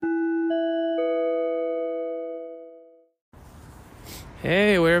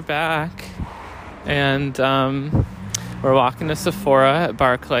Hey, we're back. And we're walking to Sephora at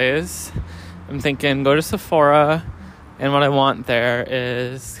Barclays. I'm thinking go to Sephora, and what I want there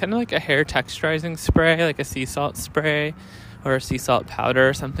is kind of like a hair texturizing spray, like a sea salt spray or a sea salt powder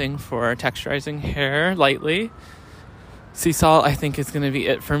or something for texturizing hair lightly. Sea salt, I think, is going to be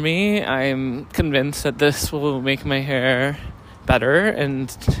it for me. I'm convinced that this will make my hair better and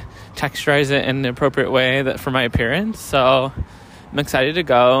texturize it in the appropriate way that for my appearance. So I'm excited to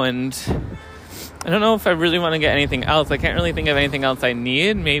go, and I don't know if I really want to get anything else. I can't really think of anything else I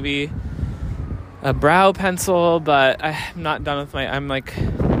need. Maybe a brow pencil, but I'm not done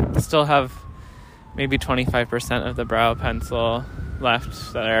with still have maybe 25% of the brow pencil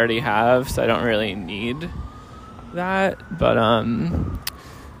left that I already have, so I don't really need that. But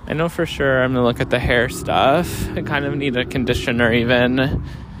I know for sure I'm gonna look at the hair stuff. I kind of need a conditioner even.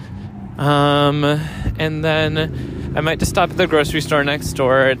 And then I might just stop at the grocery store next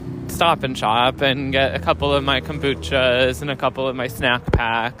door, Stop and Shop, and get a couple of my kombuchas and a couple of my snack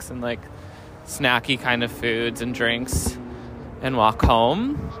packs and like snacky kind of foods and drinks and walk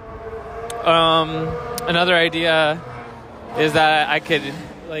home. Another idea is that I could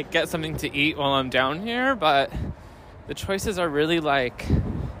like get something to eat while I'm down here, but the choices are really like,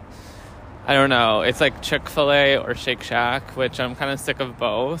 I don't know, it's like Chick-fil-A or Shake Shack, which I'm kind of sick of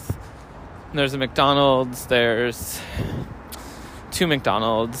both. There's a McDonald's, there's two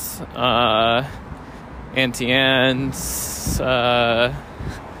McDonald's, Auntie Anne's, and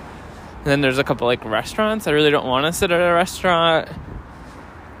then there's a couple like restaurants. I really don't want to sit at a restaurant,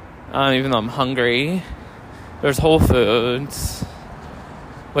 even though I'm hungry. There's Whole Foods,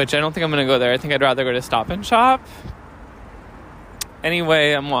 which I don't think I'm going to go there. I think I'd rather go to Stop and Shop.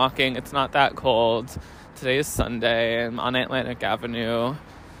 Anyway, I'm walking. It's not that cold. Today is Sunday. I'm on Atlantic Avenue.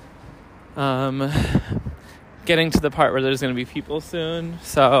 Getting to the part where there's going to be people soon,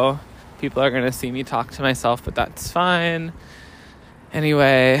 so people are going to see me talk to myself, but that's fine.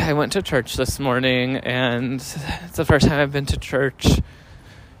 Anyway, I went to church this morning, and it's the first time I've been to church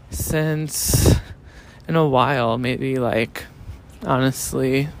since in a while, maybe like,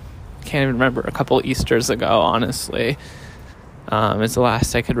 honestly, can't even remember, a couple Easters ago, honestly. It's the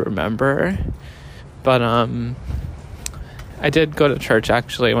last I could remember, but I did go to church,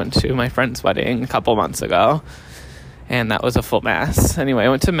 actually. I went to my friend's wedding a couple months ago, and that was a full mass. Anyway, I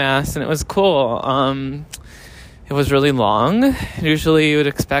went to mass, and it was cool. It was really long. Usually you would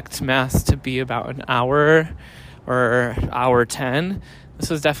expect mass to be about an hour or hour 10. This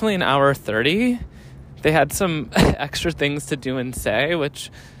was definitely an hour 30. They had some extra things to do and say,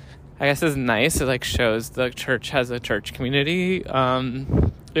 which I guess is nice. It like shows the church has a church community.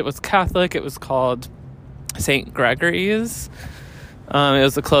 It was Catholic. It was called St. Gregory's. It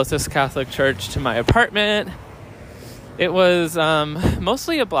was the closest Catholic church to my apartment. It was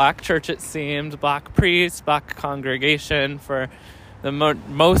mostly a black church, it seemed. Black priests, black congregation, for the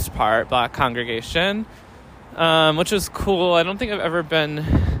most part, black congregation, which was cool. I don't think I've ever been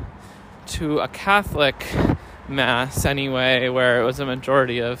to a Catholic mass anyway, where it was a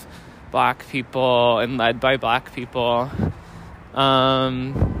majority of black people and led by black people.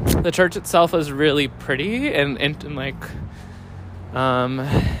 The church itself was really pretty and like,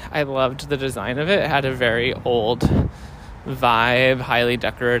 I loved the design of it. It had a very old vibe, highly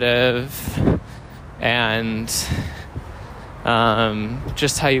decorative, and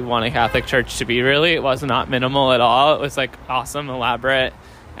just how you want a Catholic church to be, really. It was not minimal at all. It was like awesome, elaborate,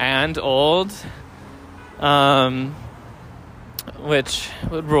 and old, which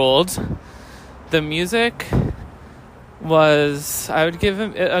ruled. The music was, I would give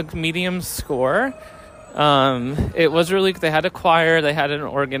it a medium score. It was really, they had a choir, they had an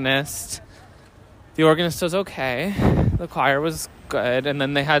organist. The organist was okay. The choir was good. And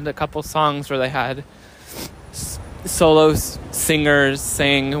then they had a couple songs where they had solo singers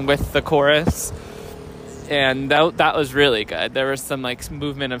sing with the chorus. And that was really good. There was some like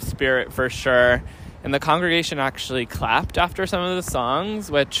movement of spirit for sure. And the congregation actually clapped after some of the songs,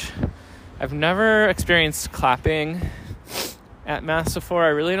 which I've never experienced clapping at Mass before. I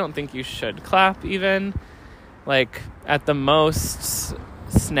really don't think you should clap even. Like, at the most,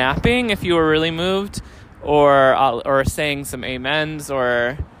 snapping if you were really moved, or saying some amens,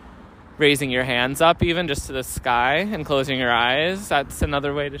 or raising your hands up even just to the sky and closing your eyes. That's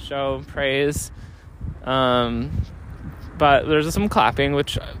another way to show praise. But there's some clapping,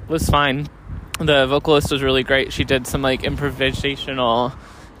 which was fine. The vocalist was really great. She did some like improvisational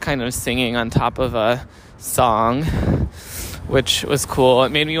kind of singing on top of a song, which was cool.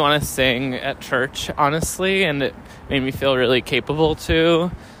 It made me want to sing at church, honestly, and it made me feel really capable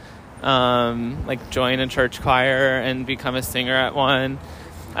too. like join a church choir and become a singer at one.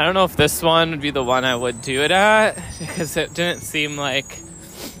 I don't know if this one would be the one I would do it at, because it didn't seem like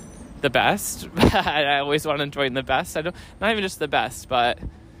the best. I always want to join the best. Not even just the best, but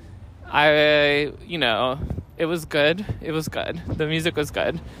it was good. It was good. The music was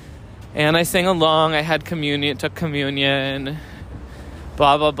good. And I sang along. I had communion, took communion,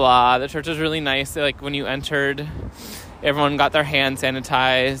 blah, blah, blah. The church was really nice. Like, when you entered, everyone got their hands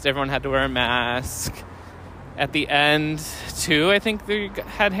sanitized. Everyone had to wear a mask. At the end, too, I think they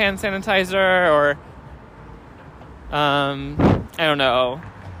had hand sanitizer, or I don't know.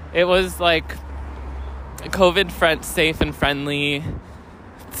 It was like COVID safe and friendly.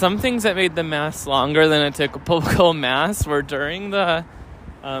 Some things that made the mass longer than a typical mass were during the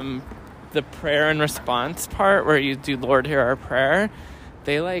prayer and response part, where you do Lord hear our prayer.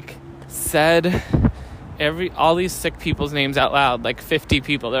 They like said all these sick people's names out loud, like 50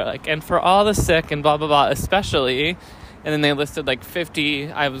 people. They're like, and for all the sick and blah, blah, blah, especially. And then they listed like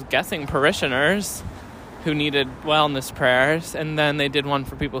 50, I was guessing, parishioners who needed wellness prayers. And then they did one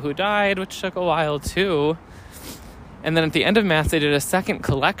for people who died, which took a while too. And then at the end of Mass, they did a second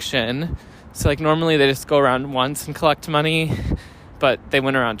collection. So like normally they just go around once and collect money, but they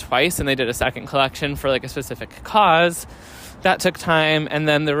went around twice and they did a second collection for like a specific cause. That took time. And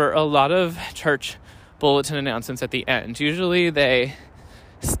then there were a lot of church bulletin announcements at the end. Usually they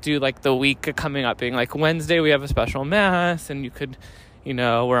do like the week coming up, being like, Wednesday we have a special Mass, and you could,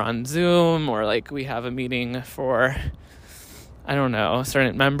 we're on Zoom, or like we have a meeting for, I don't know,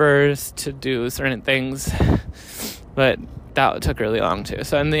 certain members to do certain things. But that took really long too.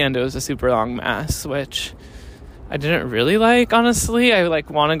 So in the end, it was a super long Mass, which I didn't really like, honestly. I like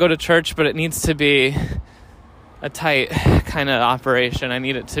want to go to church, but it needs to be a tight kind of operation. I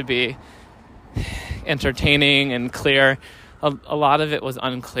need it to be entertaining and clear. A lot of it was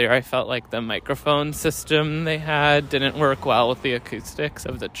unclear. I felt like the microphone system they had didn't work well with the acoustics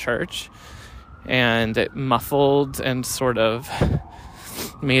of the church, and it muffled and sort of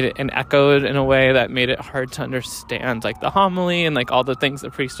made it and echoed in a way that made it hard to understand, like the homily and like all the things the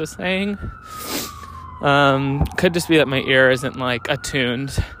priest was saying. Could just be that my ear isn't like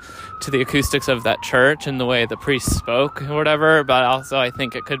attuned to the acoustics of that church and the way the priest spoke or whatever, but also I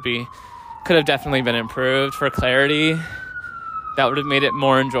think it could have definitely been improved for clarity. That would have made it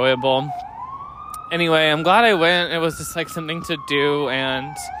more enjoyable. Anyway, I'm glad I went. It was just like something to do,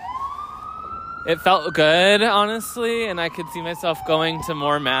 and it felt good, honestly, and I could see myself going to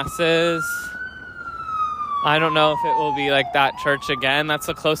more Masses. I don't know if it will be like that church again. That's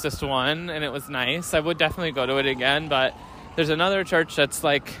the closest one, and it was nice. I would definitely go to it again, but there's another church that's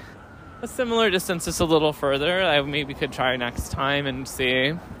like a similar distance, just a little further. I maybe could try next time and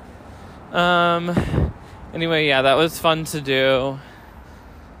see. Anyway, yeah, that was fun to do.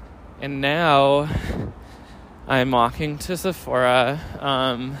 And now I'm walking to Sephora.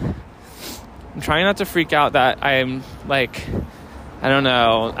 I'm trying not to freak out that I'm like, I don't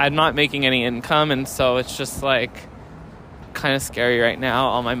know, I'm not making any income, and so it's just like kind of scary right now.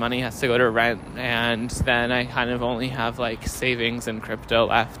 All my money has to go to rent, and then I kind of only have like savings and crypto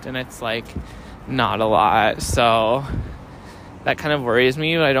left, and it's like not a lot. So that kind of worries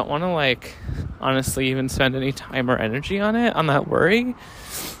me, but I don't want to like honestly even spend any time or energy on that worry.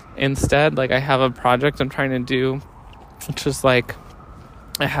 Instead, like I have a project I'm trying to do, which is like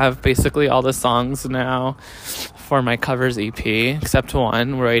I have basically all the songs now for my covers EP, except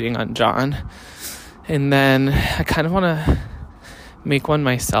one. We're waiting on John. And then I kind of want to make one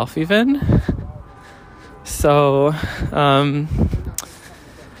myself even. So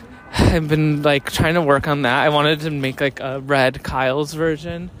I've been like trying to work on that. I wanted to make like a Red Kyle's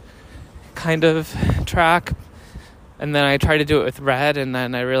version kind of track. And then I tried to do it with Red, and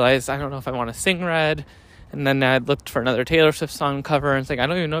then I realized I don't know if I want to sing Red. And then I looked for another Taylor Swift song cover, and it's like, I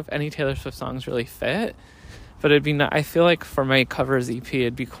don't even know if any Taylor Swift songs really fit. But it'd be I feel like for my covers EP,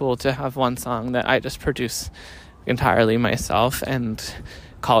 it'd be cool to have one song that I just produce entirely myself and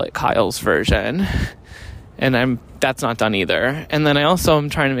call it Kyle's version. And that's not done either. And then I also am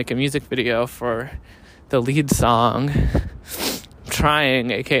trying to make a music video for the lead song. I'm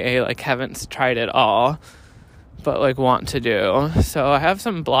trying, aka like haven't tried it all, but like want to do. So I have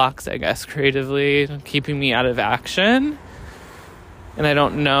some blocks, I guess, creatively keeping me out of action. And I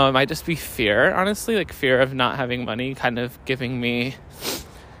don't know, it might just be fear, honestly, like fear of not having money kind of giving me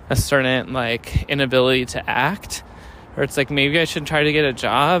a certain like inability to act. Or it's like maybe I should try to get a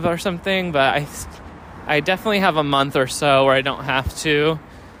job or something, but I definitely have a month or so where I don't have to.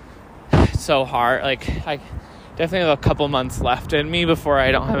 It's so hard. Like I definitely have a couple months left in me before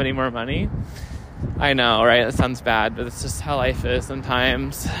I don't have any more money. I know, right? It sounds bad, but it's just how life is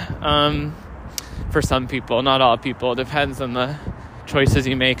sometimes. For some people, not all people. It depends on the choices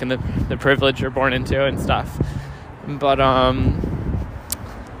you make and the privilege you're born into and stuff. But,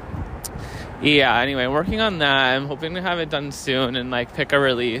 yeah, anyway, working on that. I'm hoping to have it done soon and, like, pick a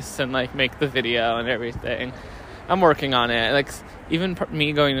release and, like, make the video and everything. I'm working on it. Like, even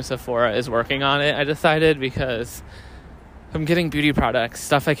me going to Sephora is working on it, I decided, because I'm getting beauty products,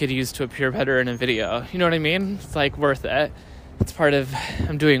 stuff I could use to appear better in a video. You know what I mean? It's, like, worth it. It's part of,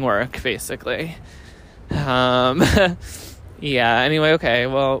 I'm doing work, basically. Yeah, anyway, okay.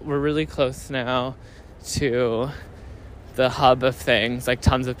 Well, we're really close now to the hub of things, like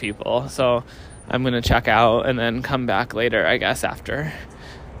tons of people. So I'm going to check out and then come back later, I guess, after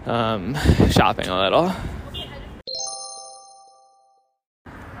shopping a little.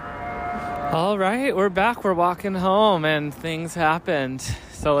 All right, we're back. We're walking home and things happened.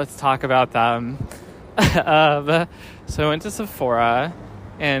 So let's talk about them. So I went to Sephora,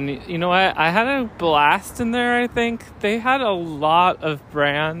 and you know what? I had a blast in there, I think. They had a lot of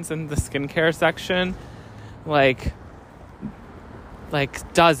brands in the skincare section, like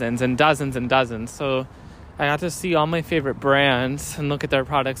dozens and dozens and dozens. So I got to see all my favorite brands and look at their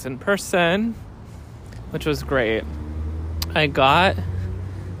products in person, which was great. I got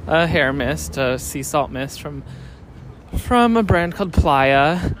a hair mist, a sea salt mist from a brand called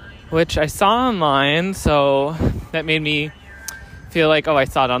Playa, which I saw online, so that made me feel like, oh, I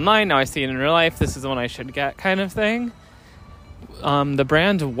saw it online, now I see it in real life, this is the one I should get, kind of thing. The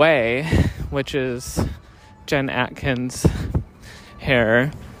brand Ouai, which is Jen Atkins'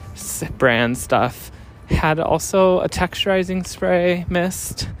 hair brand stuff, had also a texturizing spray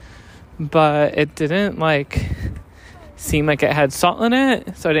mist, but it didn't, like, seem like it had salt in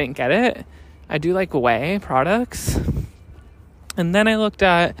it, so I didn't get it. I do like Ouai products. And then I looked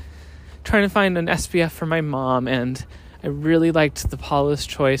at trying to find an SPF for my mom, and I really liked the Paula's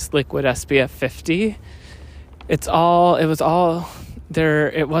Choice Liquid SPF 50. It was all there.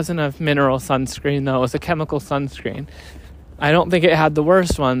 It wasn't a mineral sunscreen, though. It was a chemical sunscreen. I don't think it had the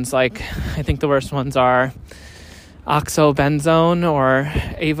worst ones. Like, I think the worst ones are oxobenzone or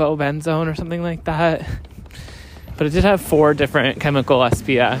avobenzone or something like that. But it did have 4 different chemical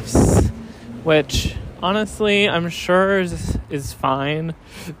SPFs, which honestly I'm sure is fine.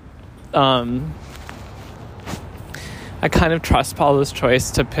 I kind of trust Paula's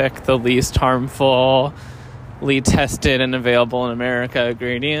Choice to pick the least harmful, tested and available in America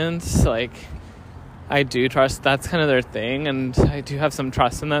ingredients. Like, I do trust, that's kind of their thing, and I do have some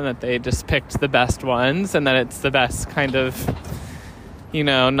trust in them that they just picked the best ones and that it's the best kind of,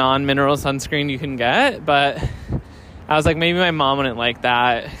 non-mineral sunscreen you can get. But I was like, maybe my mom wouldn't like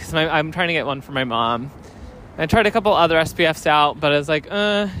that, because I'm trying to get one for my mom. I tried a couple other SPFs out, but I was like,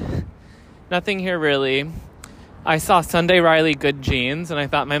 nothing here really. I saw Sunday Riley Good Jeans, and I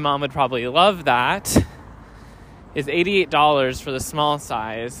thought my mom would probably love that. It's $88 for the small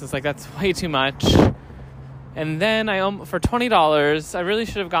size. It's like, that's way too much. And then for $20, I really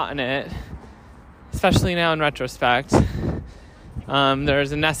should have gotten it, especially now in retrospect.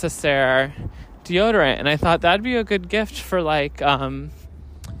 There's a Necessaire deodorant, and I thought that'd be a good gift for, like, I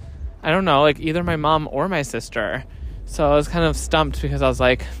don't know, like either my mom or my sister. So I was kind of stumped, because I was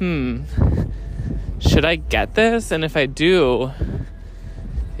like, should I get this? And if I do,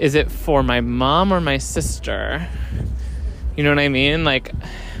 is it for my mom or my sister? You know what I mean? Like,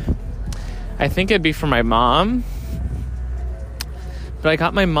 I think it'd be for my mom, but I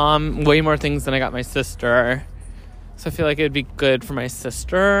got my mom way more things than I got my sister. So I feel like it'd be good for my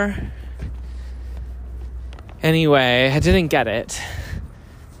sister. Anyway, I didn't get it.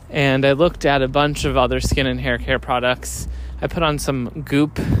 And I looked at a bunch of other skin and hair care products. I put on some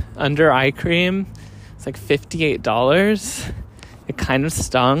Goop under eye cream. It's like $58. It kind of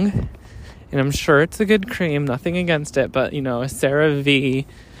stung. And I'm sure it's a good cream. Nothing against it. But, a CeraVe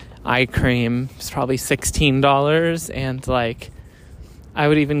eye cream is probably $16. And, like, I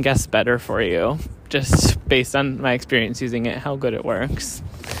would even guess better for you. Just based on my experience using it, how good it works.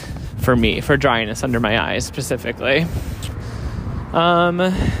 For me, for dryness under my eyes specifically.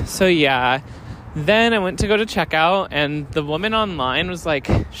 So yeah, then I went to go to checkout, and the woman online was like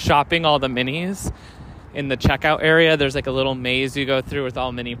shopping all the minis in the checkout area. There's like a little maze you go through with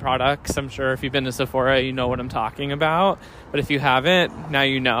all mini products. I'm sure if you've been to Sephora, you know what I'm talking about, but if you haven't, now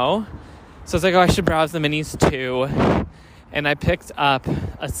you know. So I was like, oh, I should browse the minis too. And I picked up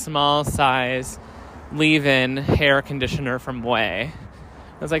a small size leave-in hair conditioner from Ouai.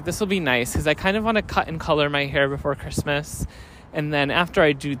 I was like, this will be nice, because I kind of want to cut and color my hair before Christmas. And then after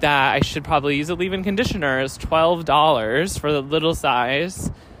I do that, I should probably use a leave-in conditioner. It's $12 for the little size,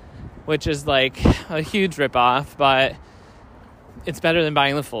 which is like a huge ripoff, but it's better than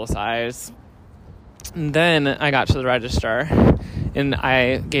buying the full size. And then I got to the register and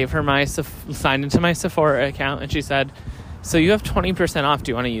I gave her signed into my Sephora account, and she said, so you have 20% off.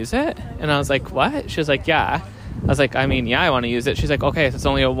 Do you want to use it? And I was like, what? She was like, yeah. I was like, I mean, yeah, I want to use it. She's like, okay, so it's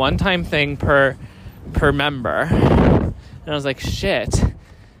only a one-time thing per member. And I was like, shit.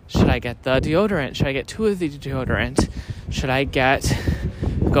 Should I get the deodorant? Should I get 2 of the deodorant? Should I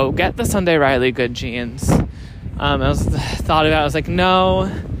go get the Sunday Riley good jeans? I thought about it. I was like,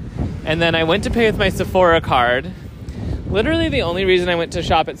 no. And then I went to pay with my Sephora card. Literally the only reason I went to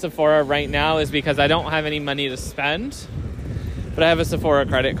shop at Sephora right now is because I don't have any money to spend. But I have a Sephora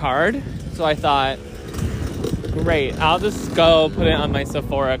credit card. So I thought, great, I'll just go put it on my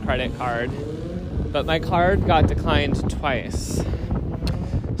Sephora credit card. But my card got declined twice.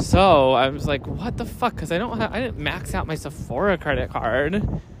 So I was like, what the fuck? Because I didn't max out my Sephora credit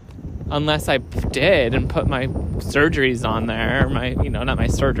card unless I did and put my surgeries on there. Not my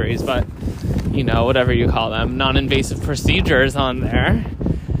surgeries, but, whatever you call them, non-invasive procedures on there.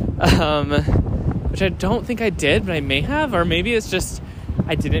 Which I don't think I did, but I may have. Or maybe it's just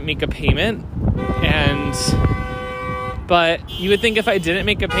I didn't make a payment. But you would think if I didn't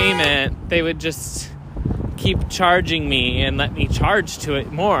make a payment, they would just keep charging me and let me charge to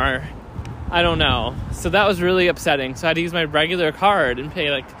it more. I don't know. So that was really upsetting. So I had to use my regular card and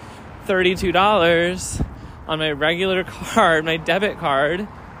pay like $32 on my regular card, my debit card,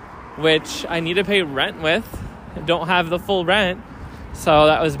 which I need to pay rent with. I don't have the full rent. So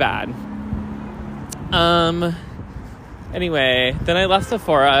that was bad. Anyway, then I left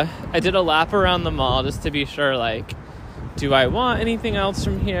Sephora. I did a lap around the mall just to be sure, like, do I want anything else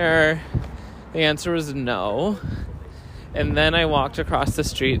from here? The answer was no. And then I walked across the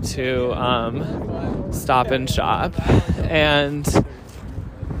street to Stop and Shop. And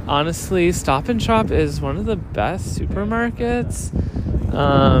honestly, Stop and Shop is one of the best supermarkets.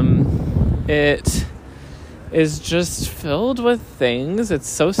 It is just filled with things. It's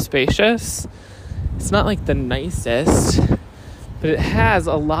so spacious. It's not like the nicest, but it has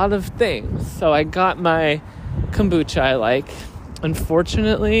a lot of things. So I got my kombucha I like.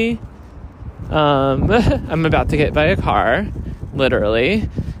 Unfortunately, I'm about to get by a car, literally.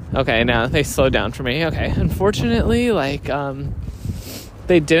 Okay, now they slowed down for me. Okay, unfortunately,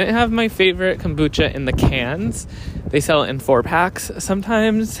 they didn't have my favorite kombucha in the cans. They sell it in 4-packs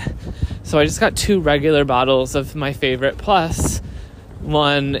sometimes. So I just got 2 regular bottles of my favorite, plus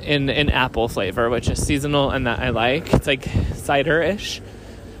one in apple flavor, which is seasonal and that I like. It's like cider-ish.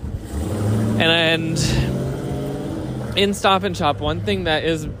 And in Stop and Shop, one thing that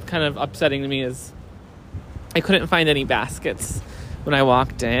is kind of upsetting to me is I couldn't find any baskets when I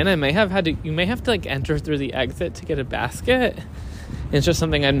walked in. You may have to like enter through the exit to get a basket. It's just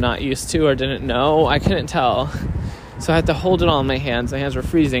something I'm not used to or didn't know. I couldn't tell. So I had to hold it all in my hands. My hands were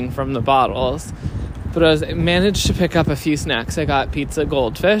freezing from the bottles. But I managed to pick up a few snacks. I got pizza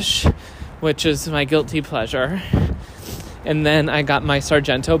goldfish, which is my guilty pleasure. And then I got my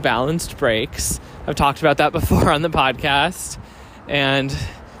Sargento balanced breaks. I've talked about that before on the podcast. And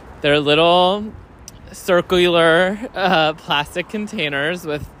they're little circular plastic containers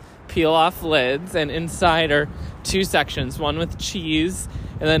with peel-off lids. And inside are 2 sections, one with cheese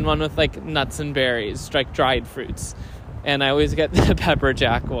and then one with like nuts and berries, like dried fruits. And I always get the pepper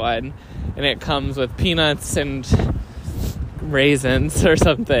jack one. And it comes with peanuts and raisins or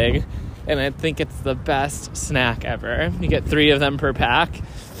something. And I think it's the best snack ever. You get 3 of them per pack.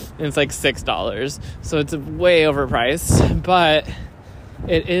 And it's like $6. So it's way overpriced. But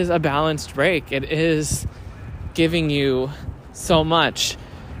it is a balanced break. It is giving you so much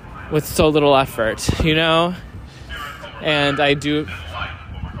with so little effort, And I do...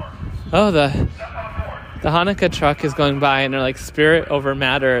 Oh, the Hanukkah truck is going by and they're like spirit over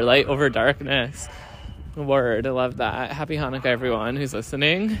matter, light over darkness. Word, I love that. Happy Hanukkah, everyone who's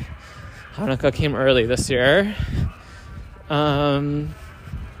listening. Hanukkah came early this year. And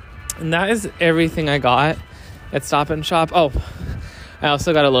that is everything I got at Stop and Shop. Oh, I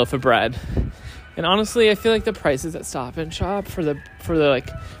also got a loaf of bread. And honestly, I feel like the prices at Stop and Shop for the like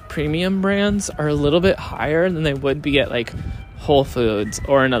premium brands are a little bit higher than they would be at like Whole Foods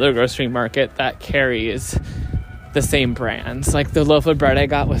or another grocery market that carries the same brands. Like the loaf of bread I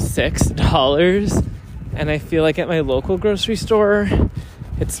got was $6, and I feel like at my local grocery store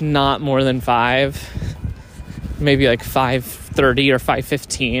it's not more than $5, maybe like $5.30 or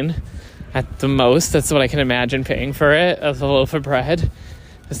 $5.15 at the most. That's what I can imagine paying for it, as a loaf of bread.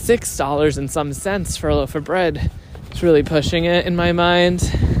 $6 and some cents for a loaf of bread. It's really pushing it in my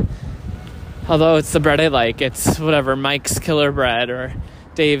mind. Although it's the bread I like. It's whatever, Mike's Killer Bread or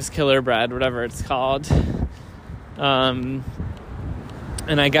Dave's Killer Bread, whatever it's called. And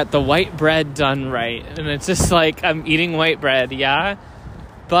I got the white bread done right. And it's just like, I'm eating white bread, yeah?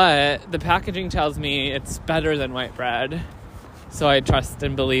 But the packaging tells me it's better than white bread. So I trust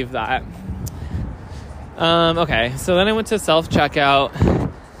and believe that. Okay, so then I went to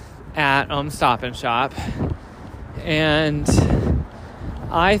self-checkout at Stop and Shop. And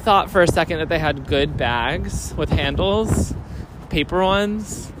I thought for a second that they had good bags with handles, paper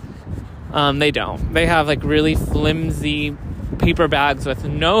ones. They don't. They have like really flimsy paper bags with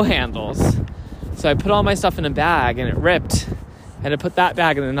no handles. So I put all my stuff in a bag and it ripped. I had to put that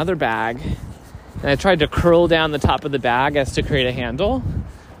bag in another bag. And I tried to curl down the top of the bag as to create a handle.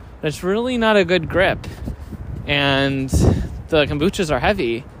 It's really not a good grip. And the kombuchas are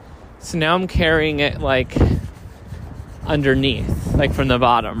heavy. So now I'm carrying it like underneath, like from the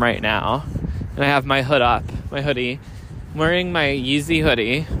bottom right now. And I have my hoodie. I'm wearing my Yeezy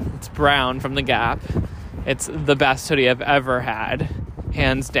hoodie. It's brown from the Gap. It's the best hoodie I've ever had.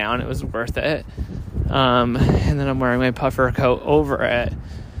 Hands down, it was worth it. And then I'm wearing my puffer coat over it.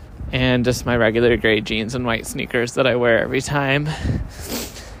 And just my regular gray jeans and white sneakers that I wear every time.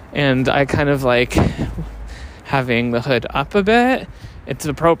 And I kind of like having the hood up a bit. It's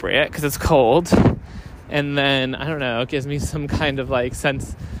appropriate because it's cold. And then, I don't know, it gives me some kind of like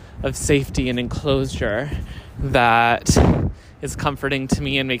sense of safety and enclosure that is comforting to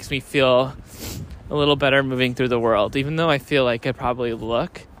me and makes me feel a little better moving through the world. Even though I feel like I probably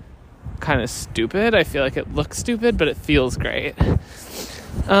look kind of stupid. I feel like it looks stupid, but it feels great.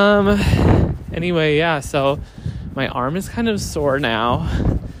 Anyway, yeah, so my arm is kind of sore now.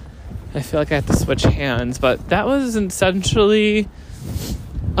 I feel like I have to switch hands, but that was essentially...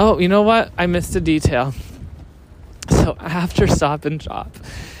 Oh, you know what? I missed a detail. So after Stop and Shop,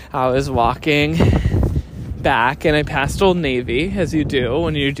 I was walking back and I passed Old Navy, as you do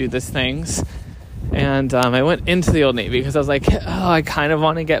when you do these things. And I went into the Old Navy because I was like, oh, I kind of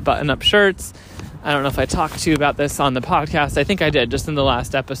want to get button-up shirts. I don't know if I talked to you about this on the podcast. I think I did, just in the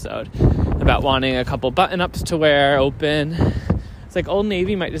last episode, about wanting a couple button-ups to wear open. It's like Old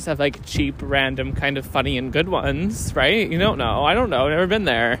Navy might just have like cheap, random, kind of funny and good ones, right? You don't know. I don't know. I've never been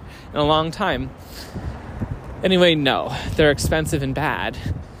there in a long time. Anyway, no. They're expensive and bad.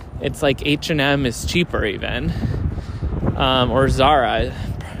 It's like H&M is cheaper even. Or Zara,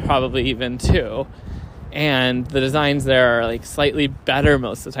 probably even too. And the designs there are like slightly better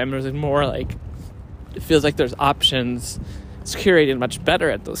most of the time. There's like more like... It feels like there's options. It's curated much better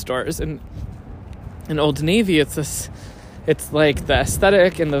at those stores. And in Old Navy, it's like the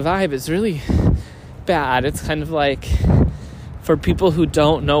aesthetic and the vibe is really bad. It's kind of like for people who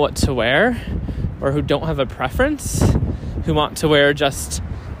don't know what to wear or who don't have a preference, who want to wear just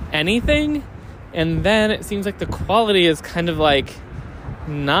anything. And then it seems like the quality is kind of like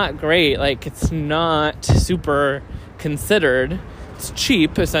not great. Like it's not super considered. It's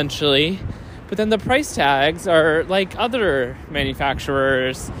cheap, essentially. But then the price tags are like other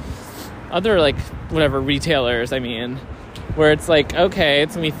manufacturers, other like whatever retailers, I mean, where it's like, okay,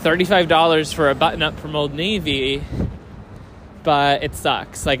 it's going to be $35 for a button-up from Old Navy, but it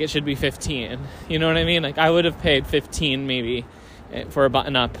sucks. Like, it should be $15. You know what I mean? Like, I would have paid $15 maybe for a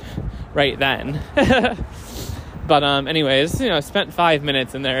button-up right then. But anyways, you know, I spent 5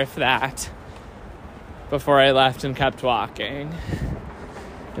 minutes in there, if that, before I left and kept walking.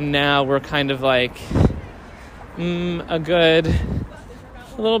 And now we're kind of like a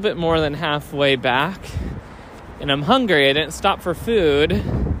little bit more than halfway back. And I'm hungry. I didn't stop for food.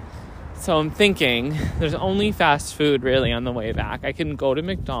 So I'm thinking there's only fast food really on the way back. I can go to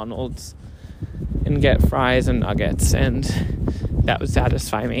McDonald's and get fries and nuggets, and that would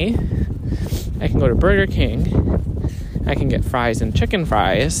satisfy me. I can go to Burger King. I can get fries and chicken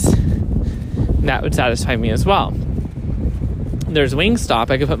fries. And that would satisfy me as well. There's Wingstop.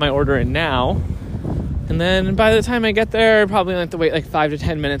 I could put my order in now. And then by the time I get there, I probably have to wait like 5 to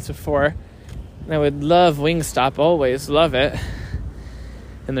 10 minutes before. And I would love Wingstop, always love it.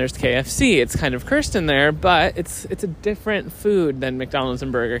 And there's KFC. It's kind of cursed in there, but it's a different food than McDonald's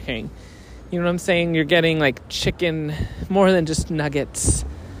and Burger King. You know what I'm saying? You're getting like chicken, more than just nuggets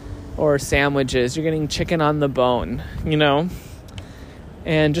or sandwiches. You're getting chicken on the bone, you know?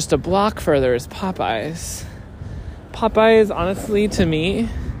 And just a block further is Popeyes. Popeyes, honestly, to me,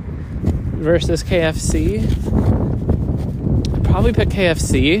 versus KFC, I'd probably pick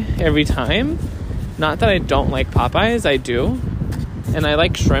KFC every time. Not that I don't like Popeyes, I do. And I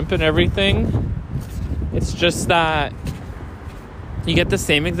like shrimp and everything. It's just that you get the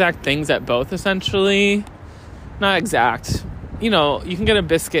same exact things at both, essentially. Not exact. You know, you can get a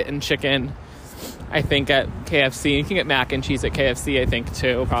biscuit and chicken I think, at KFC. You can get mac and cheese at KFC, I think,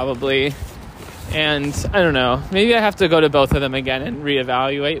 too, probably. And I don't know. Maybe I have to go to both of them again and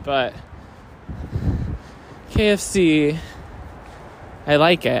reevaluate, but KFC, I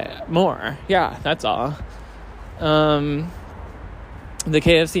like it more. Yeah, that's all. The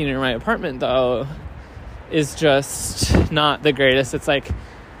KFC near my apartment, though, is just not the greatest. It's like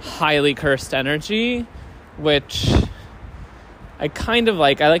highly cursed energy, which I kind of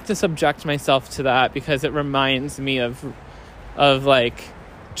like. I like to subject myself to that because it reminds me of like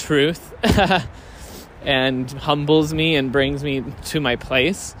truth and humbles me and brings me to my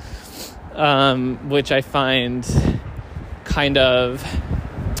place, which I find kind of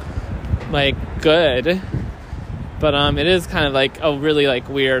like good. But it is kind of like a really like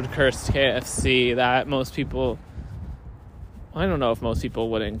weird cursed KFC that most people, I don't know if most people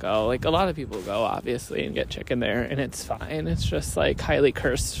wouldn't go. Like, a lot of people go, obviously, and get chicken there, and it's fine. It's just like highly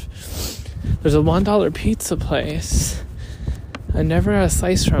cursed. There's a $1 pizza place I never had a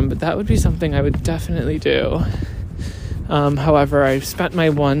slice from, but that would be something I would definitely do. However, I spent I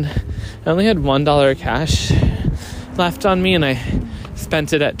only had $1 cash left on me, and I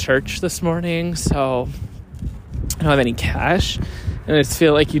spent it at church this morning, so I don't have any cash. And I just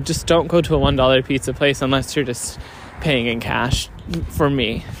feel like you just don't go to a $1 pizza place unless you're just paying in cash, for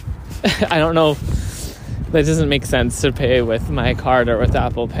me. I don't know. That doesn't make sense to pay with my card or with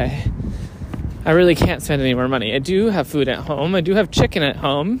Apple Pay. I really can't spend any more money. I do have food at home. I do have chicken at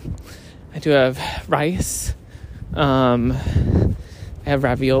home. I do have rice. I have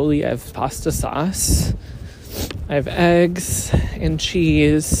ravioli. I have pasta sauce. I have eggs and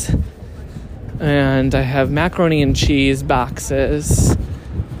cheese. And I have macaroni and cheese boxes.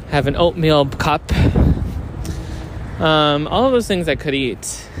 I have an oatmeal cup. All of those things I could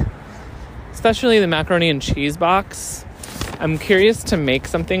eat. Especially the macaroni and cheese box. I'm curious to make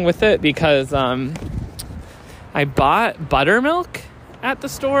something with it because I bought buttermilk at the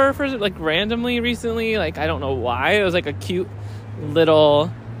store for like randomly recently. Like, I don't know why. It was like a cute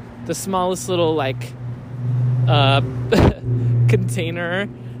little, the smallest little like container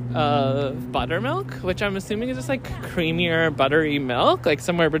of buttermilk, which I'm assuming is just like creamier, buttery milk, like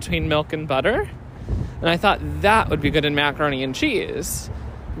somewhere between milk and butter. And I thought that would be good in macaroni and cheese,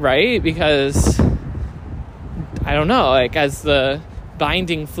 right? Because, I don't know, like as the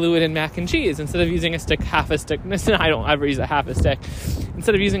binding fluid in mac and cheese, instead of using half a stick, I don't ever use a half a stick,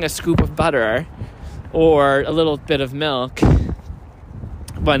 instead of using a scoop of butter or a little bit of milk,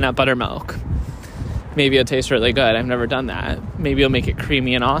 but not buttermilk, maybe it'll taste really good. I've never done that. Maybe it'll make it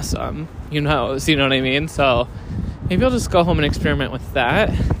creamy and awesome. You know what I mean? So maybe I'll just go home and experiment with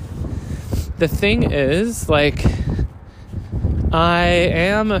that. The thing is, like, I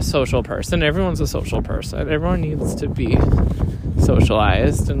am a social person. Everyone's a social person. Everyone needs to be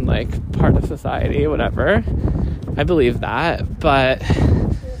socialized and, like, part of society, whatever. I believe that. But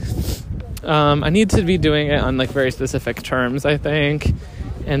I need to be doing it on, like, very specific terms, I think.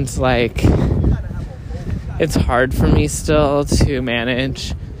 And, like, it's hard for me still to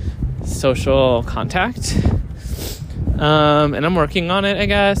manage social contact. And I'm working on it, I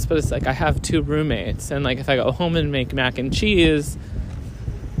guess, but it's like I have 2 roommates, and like if I go home and make mac and cheese,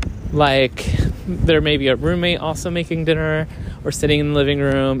 like there may be a roommate also making dinner or sitting in the living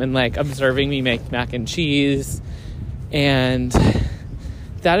room and like observing me make mac and cheese. And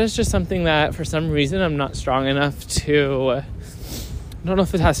that is just something that for some reason I'm not strong enough to, I don't know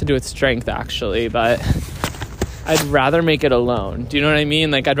if it has to do with strength actually, but I'd rather make it alone. Do you know what I mean?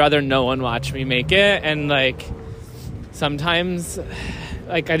 Like I'd rather no one watch me make it, and like sometimes,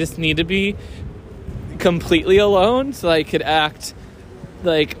 like, I just need to be completely alone so I could act,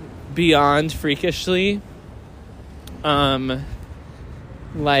 like, beyond freakishly. Like,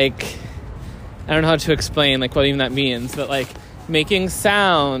 I don't know how to explain, like, what even that means, but, like, making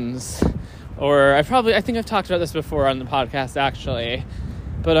sounds, or I think I've talked about this before on the podcast, actually,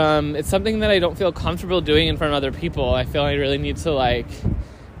 but, it's something that I don't feel comfortable doing in front of other people. I feel I really need to, like,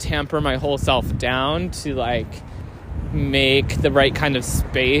 tamper my whole self down to, like, make the right kind of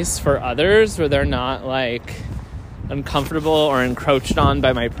space for others where they're not like uncomfortable or encroached on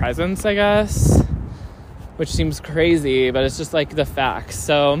by my presence, I guess, which seems crazy, but it's just like the facts.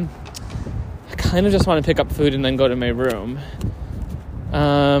 So I kind of just want to pick up food and then go to my room.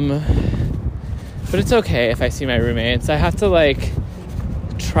 But it's okay if I see my roommates. I have to like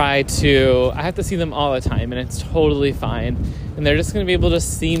I have to see them all the time, and it's totally fine. And they're just going to be able to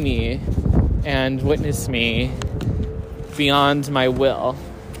see me and witness me beyond my will,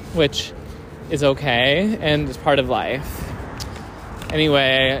 which is okay and is part of life.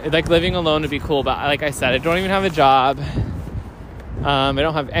 Anyway, like living alone would be cool, but like I said, I don't even have a job. I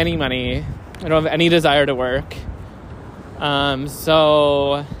don't have any money. I don't have any desire to work.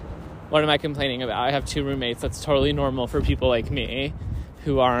 So what am I complaining about? I have 2 roommates. That's totally normal for people like me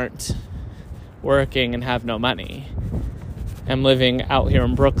who aren't working and have no money. I'm living out here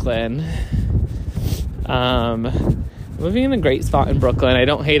in Brooklyn. Living in a great spot in Brooklyn. I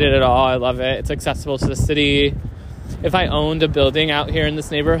don't hate it at all. I love it. It's accessible to the city. If I owned a building out here in this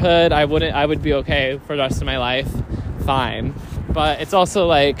neighborhood, I would be okay for the rest of my life. Fine. But it's also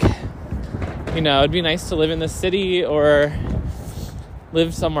like, it'd be nice to live in the city or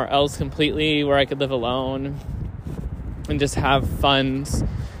live somewhere else completely where I could live alone and just have funds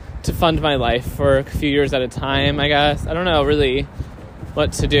to fund my life for a few years at a time, I guess. I don't know really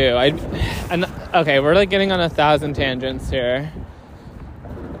what to do. Okay, we're like getting on 1,000 tangents here.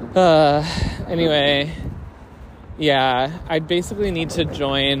 Anyway, yeah, I basically need to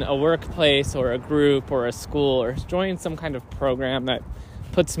join a workplace or a group or a school or join some kind of program that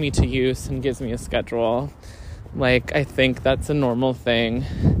puts me to use and gives me a schedule. Like, I think that's a normal thing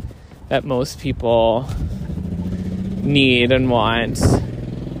that most people need and want,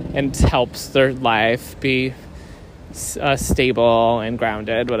 and helps their life be stable and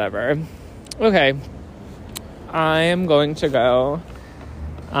grounded, whatever. Okay, I am going to go.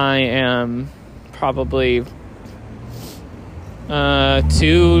 I am probably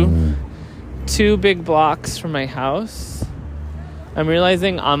two big blocks from my house. I'm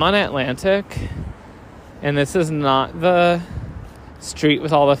realizing I'm on Atlantic, and this is not the street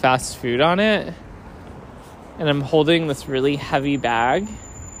with all the fast food on it. And I'm holding this really heavy bag.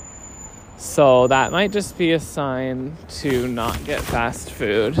 So that might just be a sign to not get fast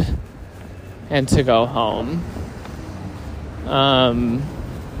food and to go home.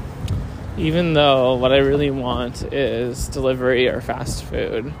 Even though what I really want is delivery or fast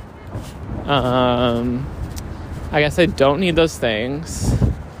food. I guess I don't need those things.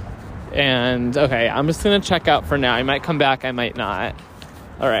 And okay, I'm just gonna check out for now. I might come back, I might not.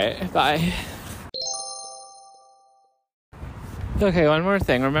 All right, bye. Okay, one more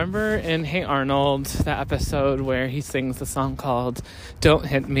thing. Remember in Hey Arnold, that episode where he sings the song called Don't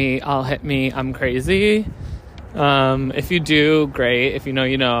Hit Me, I'll Hit Me, I'm Crazy? If you do, great. If you know,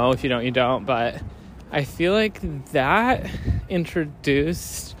 you know. If you don't, you don't. But I feel like that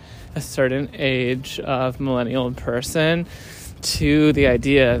introduced a certain age of millennial person to the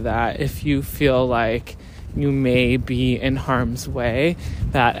idea that if you feel like you may be in harm's way,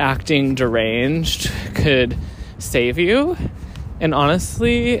 that acting deranged could save you. And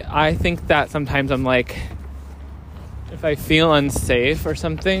honestly, I think that sometimes I'm like, if I feel unsafe or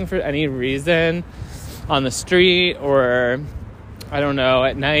something for any reason on the street or, I don't know,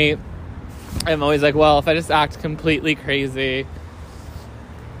 at night, I'm always like, well, if I just act completely crazy,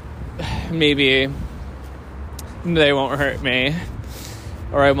 maybe they won't hurt me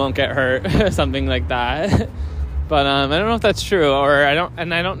or I won't get hurt, something like that. But I don't know if that's true, or I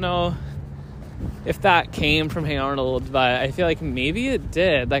don't know if that came from Hey Arnold, but I feel like maybe it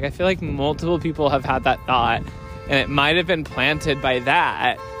did. Like, I feel like multiple people have had that thought, and it might have been planted by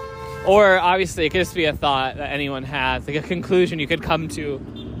that. Or, obviously, it could just be a thought that anyone has, like a conclusion you could come to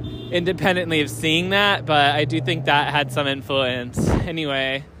independently of seeing that, but I do think that had some influence.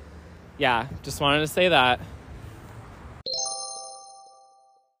 Anyway, yeah, just wanted to say that.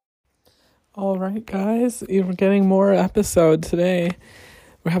 All right, guys, you're getting more episode today.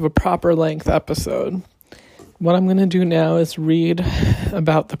 We have a proper length episode. What I'm going to do now is read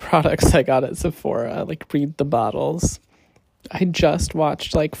about the products I got at Sephora, like read the bottles. I just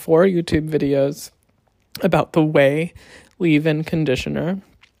watched like 4 YouTube videos about the Ouai leave-in conditioner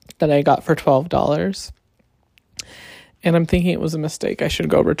that I got for $12. And I'm thinking it was a mistake. I should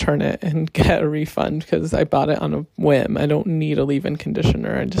go return it and get a refund because I bought it on a whim. I don't need a leave-in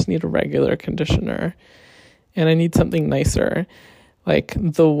conditioner. I just need a regular conditioner. And I need something nicer. Like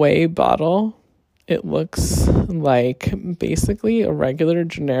the Ouai bottle, it looks like basically a regular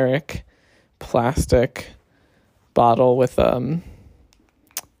generic plastic bottle with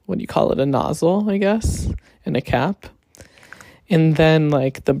what do you call it, a nozzle, I guess, and a cap. And then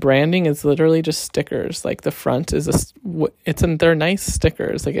like the branding is literally just stickers. Like the front is they're nice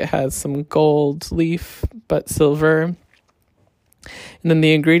stickers. Like it has some gold leaf but silver. And then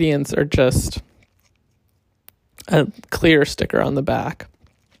the ingredients are just a clear sticker on the back.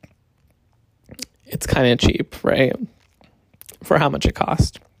 It's kind of cheap, right? For how much it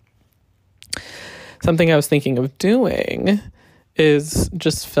cost. Something I was thinking of doing is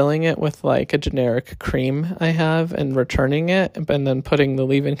just filling it with like a generic cream I have and returning it, and then putting the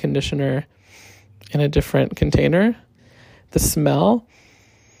leave-in conditioner in a different container. The smell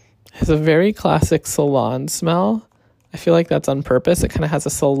has a very classic salon smell. I feel like that's on purpose. It kind of has a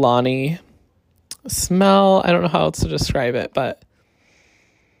salon-y Smell, I don't know how else to describe it, but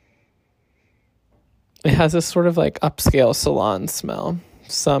it has this sort of like upscale salon smell.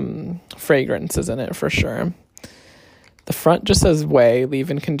 Some fragrances in it for sure. The front just says Ouai,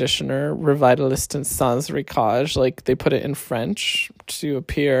 leave-in conditioner, Revitalistant sans ricage. Like they put it in French to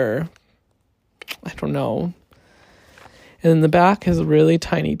appear, I don't know. And then the back has really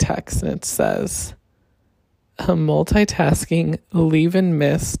tiny text, and it says, a multitasking leave-in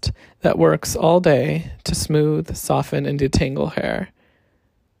mist that works all day to smooth, soften, and detangle hair.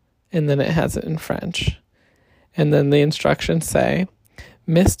 And then it has it in French. And then the instructions say,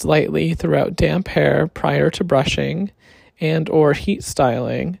 mist lightly throughout damp hair prior to brushing and or heat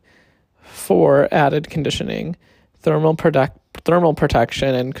styling for added conditioning, thermal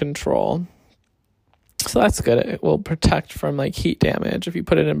protection, and control. So that's good. It will protect from like heat damage if you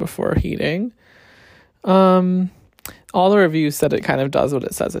put it in before heating. All the reviews said it kind of does what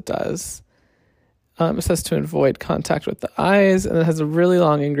it says it does. It says to avoid contact with the eyes, and it has a really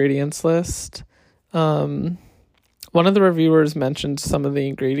long ingredients list. One of the reviewers mentioned some of the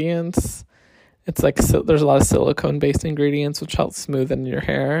ingredients. It's like there's a lot of silicone-based ingredients which help smoothen your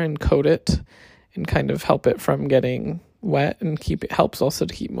hair and coat it and kind of help it from getting wet and helps also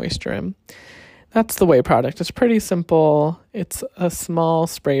to keep moisture in. That's the Ouai product. It's pretty simple. It's a small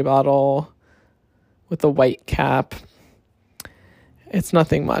spray bottle with a white cap. It's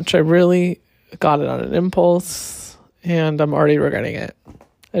nothing much. I really got it on an impulse, and I'm already regretting it.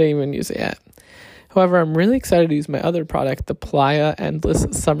 I didn't even use it yet. However, I'm really excited to use my other product, the Playa Endless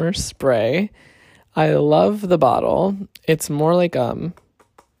Summer Spray. I love the bottle. It's more like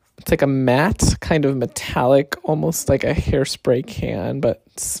it's like a matte, kind of metallic, almost like a hairspray can, but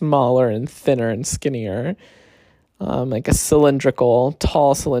smaller and thinner and skinnier. Like a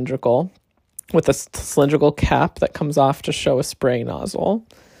tall cylindrical, with a cylindrical cap that comes off to show a spray nozzle.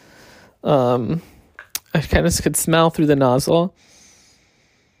 I kind of could smell through the nozzle.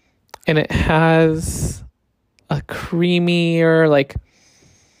 And it has a creamier, like,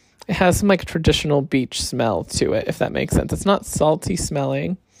 it has some like traditional beach smell to it, if that makes sense. It's not salty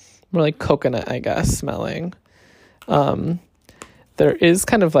smelling, more like coconut, I guess, smelling. There is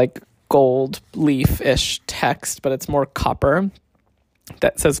kind of like gold leaf-ish text, but it's more copper.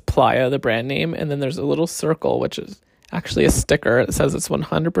 That says Playa, the brand name, and then there's a little circle, which is actually a sticker. It says it's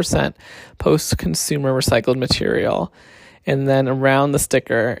 100% post-consumer recycled material. And then around the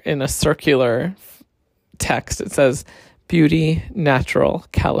sticker, in a circular text, it says, Beauty Natural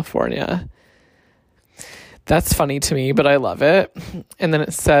California. That's funny to me, but I love it. And then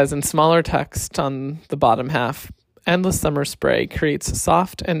it says in smaller text on the bottom half, Endless Summer Spray creates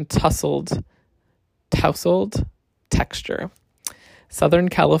soft and tousled texture. Southern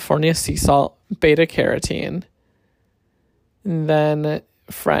California sea salt, beta carotene. And then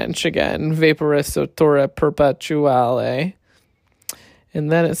French again, Vaporizatore Perpetuale.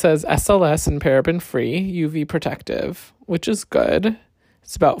 And then it says SLS and paraben free, UV protective, which is good.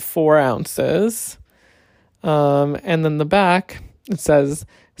 It's about 4 ounces. And then the back, it says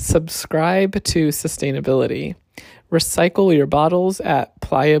subscribe to sustainability. Recycle your bottles at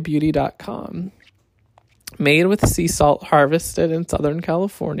playabeauty.com. Made with sea salt harvested in Southern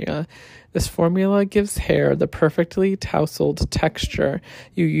California, this formula gives hair the perfectly tousled texture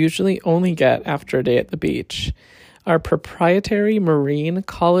you usually only get after a day at the beach. Our proprietary marine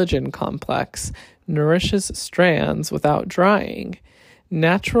collagen complex nourishes strands without drying.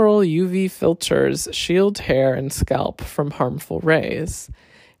 Natural UV filters shield hair and scalp from harmful rays.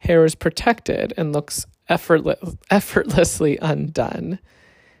 Hair is protected and looks effortlessly undone.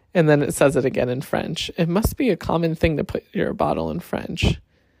 And then it says it again in French. It must be a common thing to put your bottle in French.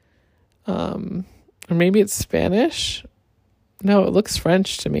 Or maybe it's Spanish. No, it looks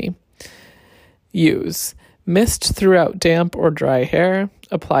French to me. Use. Mist throughout damp or dry hair.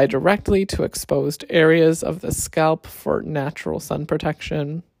 Apply directly to exposed areas of the scalp for natural sun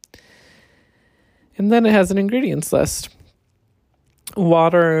protection. And then it has an ingredients list.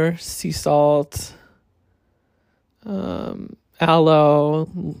 Water, sea salt, aloe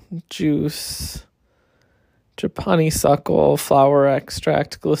juice, honeysuckle, flower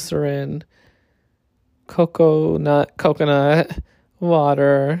extract, glycerin, coconut,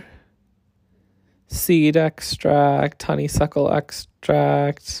 water, seed extract, honeysuckle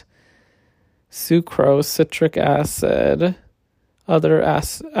extract, sucrose, citric acid, other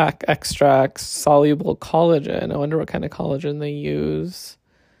extracts, soluble collagen. I wonder what kind of collagen they use.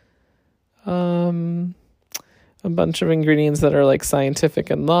 A bunch of ingredients that are like scientific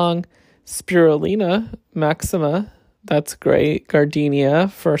and long. Spirulina maxima, that's great. Gardenia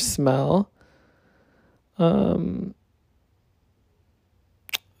for smell.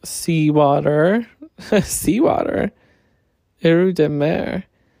 seawater, seawater, eau de mer,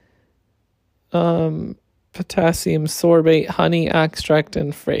 potassium sorbate, honey extract,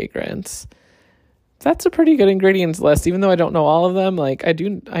 and fragrance. That's a pretty good ingredients list, even though I don't know all of them. Like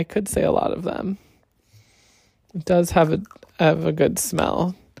I could say a lot of them. It does have a good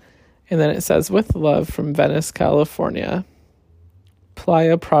smell. And then it says, with love from Venice, California.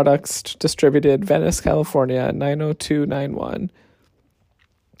 Playa Products Distributed, Venice, California, 90291.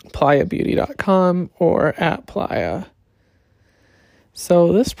 PlayaBeauty.com or at Playa.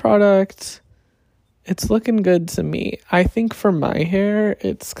 So this product, it's looking good to me. I think for my hair,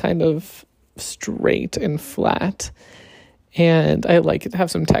 it's kind of straight and flat. And I like it to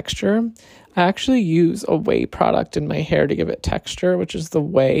have some texture. I actually use a Ouai product in my hair to give it texture, which is the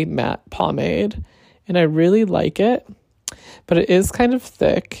Ouai matte pomade. And I really like it, but it is kind of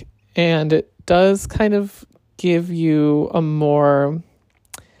thick and it does kind of give you a more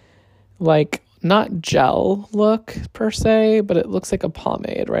like not gel look per se, but it looks like a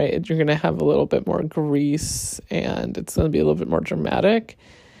pomade, right? You're going to have a little bit more grease and it's going to be a little bit more dramatic.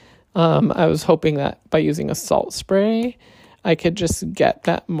 I was hoping that by using a salt spray, I could just get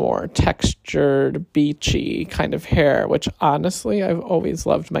that more textured, beachy kind of hair, which honestly, I've always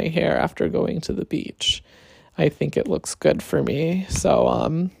loved my hair after going to the beach. I think it looks good for me. So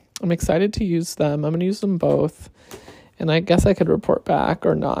I'm excited to use them. I'm going to use them both. And I guess I could report back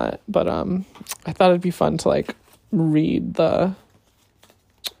or not. But I thought it'd be fun to like read the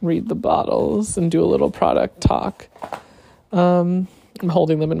bottles and do a little product talk. I'm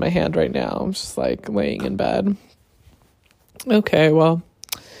holding them in my hand right now. I'm just like laying in bed. Okay, well,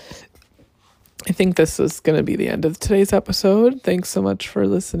 I think this is going to be the end of today's episode. Thanks so much for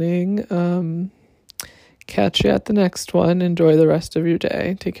listening. Catch you at the next one. Enjoy the rest of your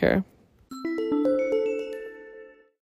day. Take care.